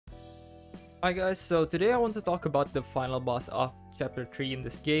Hi guys, so today I want to talk about the final boss of chapter 3 in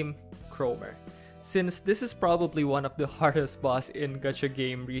this game, Kromer. Since this is probably one of the hardest boss in gacha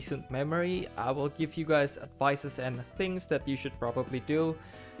game recent memory, I will give you guys advices and things that you should probably do.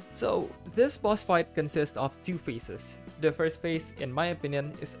 So this boss fight consists of two phases. The first phase, in my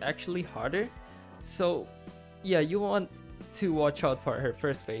opinion, is actually harder. So yeah, you want to watch out for her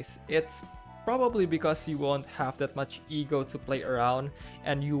first phase. It's probably because you won't have that much ego to play around,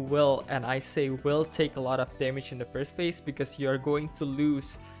 and you will, and I say will, take a lot of damage in the first phase because you're going to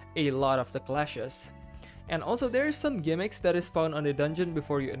lose a lot of the clashes. And also there is some gimmicks that is found on the dungeon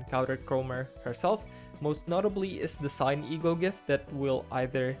before you encounter Kromer herself. Most notably is the sign ego gift that will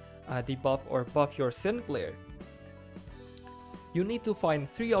either debuff or buff your sinclair. You need to find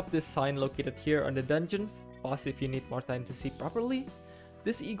 3 of this sign located here on the dungeons. Pause if you need more time to see properly.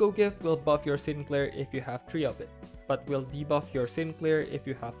 This ego gift will buff your sinclair if you have 3 of it, but will debuff your sinclair if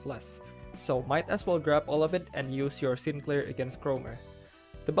you have less. So might as well grab all of it and use your sinclair against Kromer.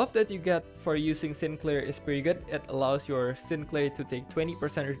 The buff that you get for using sinclair is pretty good. It allows your sinclair to take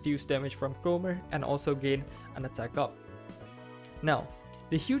 20% reduced damage from Kromer and also gain an attack up. Now,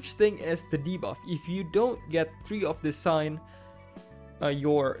 the huge thing is the debuff. If you don't get 3 of this sign,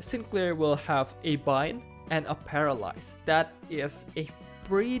 your sinclair will have a bind and a paralyze. That is a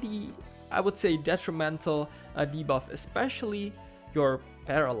pretty, I would say, detrimental debuff, especially your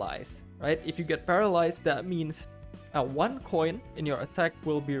paralyze, right? If you get paralyzed, that means 1 coin in your attack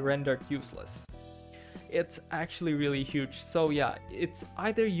will be rendered useless. It's actually really huge. So yeah, it's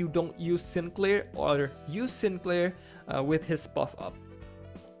either you don't use sinclair or use sinclair with his buff up.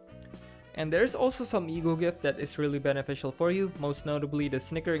 And there's also some ego gift that is really beneficial for you, most notably the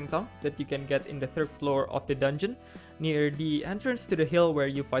snickering tongue that you can get in the 3rd floor of the dungeon near the entrance to the hill where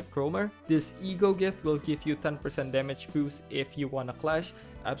you fight Kromer. This ego gift will give you 10% damage boost if you wanna clash.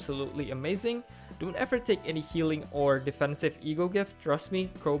 Absolutely amazing. Don't ever take any healing or defensive ego gift. Trust me,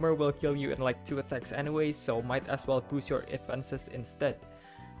 Kromer will kill you in like 2 attacks anyway, so might as well boost your defenses instead.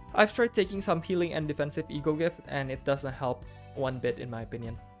 I've tried taking some healing and defensive ego gift and it doesn't help one bit in my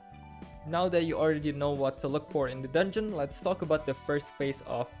opinion. Now that you already know what to look for in the dungeon, let's talk about the first phase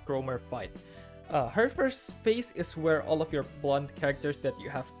of Kromer fight. Her first phase is where all of your blunt characters that you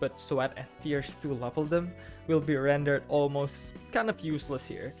have put sweat and tears to level them will be rendered almost kind of useless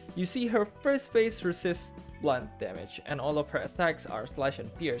here. You see, her first phase resists blunt damage and all of her attacks are slash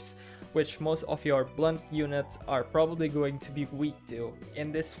and pierce, which most of your blunt units are probably going to be weak to.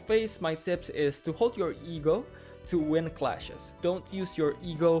 In this phase, my tips is to hold your ego to win clashes. Don't use your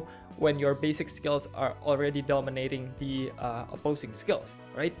ego when your basic skills are already dominating the opposing skills,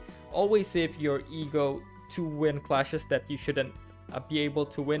 right? Always save your ego to win clashes that you shouldn't be able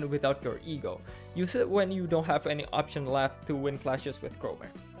to win without your ego. Use it when you don't have any option left to win clashes with Kromer.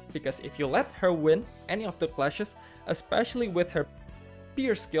 Because if you let her win any of the clashes, especially with her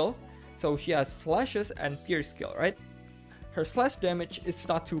pierce skill, so she has slashes and pierce skill, right? Her slash damage is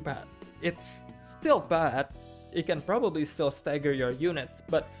not too bad. It's still bad. It can probably still stagger your units,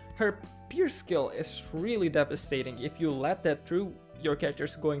 but her pierce skill is really devastating. If you let that through, your character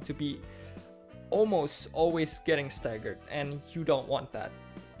is going to be almost always getting staggered, and you don't want that.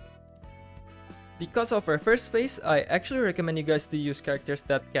 Because of her first phase, I actually recommend you guys to use characters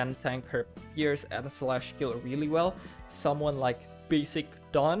that can tank her pierce and slash skill really well. Someone like Basic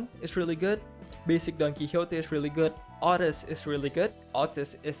Don is really good. Basic Don Quixote is really good. Otis is really good.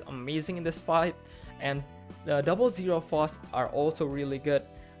 Otis is amazing in this fight, and the 00 Foss are also really good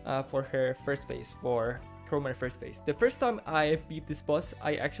for her first phase, for Kromer first phase. The first time I beat this boss,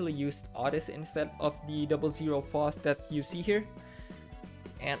 I actually used Otis instead of the 00 Foss that you see here.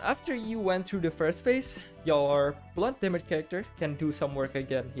 And after you went through the first phase, your blunt damage character can do some work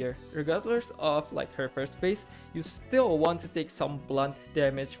again here. Regardless of like her first phase, you still want to take some blunt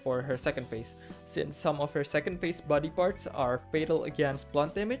damage for her second phase. Since some of her second phase body parts are fatal against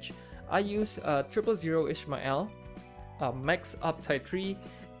blunt damage, I use 000 Ishmael, Max Uptide 3,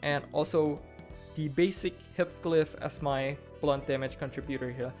 and also the basic Heathcliff as my blunt damage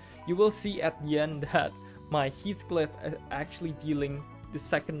contributor here. You will see at the end that my Heathcliff is actually dealing the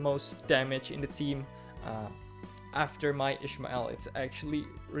second most damage in the team after my Ishmael. It's actually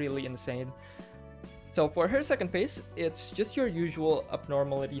really insane. So for her second phase, it's just your usual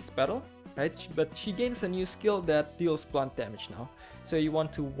abnormalities battle, right? But she gains a new skill that deals blunt damage now, so you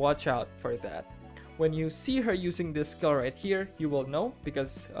want to watch out for that. When you see her using this skill right here, you will know,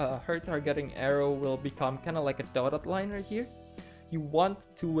 because her targeting arrow will become kind of like a dotted line right here. You want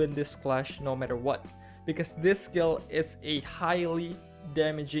to win this clash no matter what, because this skill is a highly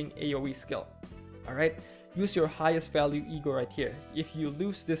damaging AoE skill. Alright, use your highest value ego right here. If you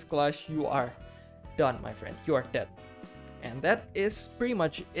lose this clash, you are done, my friend. You are dead. And that is pretty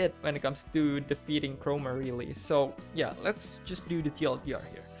much it when it comes to defeating Kromer, really. So yeah, let's just do the TLDR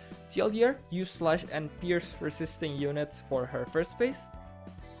here. TLDR, use slash and pierce resisting units for her first phase.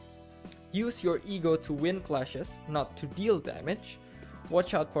 Use your ego to win clashes, not to deal damage.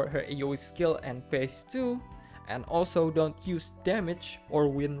 Watch out for her AoE skill and phase 2. And also don't use damage or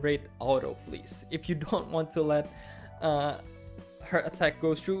win rate auto, please. If you don't want to let her attack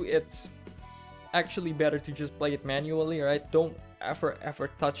go through, it's actually better to just play it manually, right? Don't ever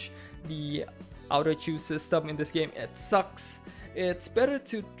touch the auto choose system in this game. It sucks. It's better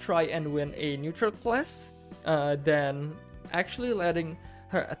to try and win a neutral class than actually letting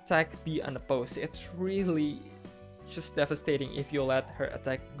her attack be unopposed. It's really just devastating if you let her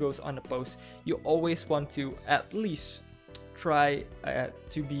attack goes unopposed. You always want to at least try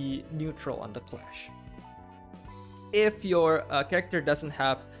to be neutral on the clash. If your character doesn't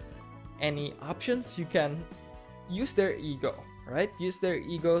have any options, you can use their ego, right? Use their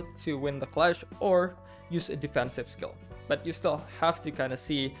ego to win the clash or use a defensive skill. But you still have to kind of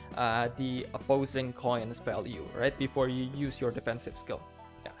see the opposing coin's value, right? Before you use your defensive skill.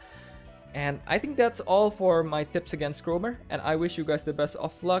 Yeah. And I think that's all for my tips against Kromer. And I wish you guys the best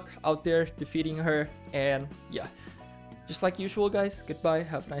of luck out there defeating her. And yeah, just like usual, guys, goodbye,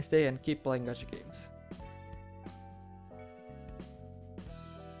 have a nice day, and keep playing gacha games.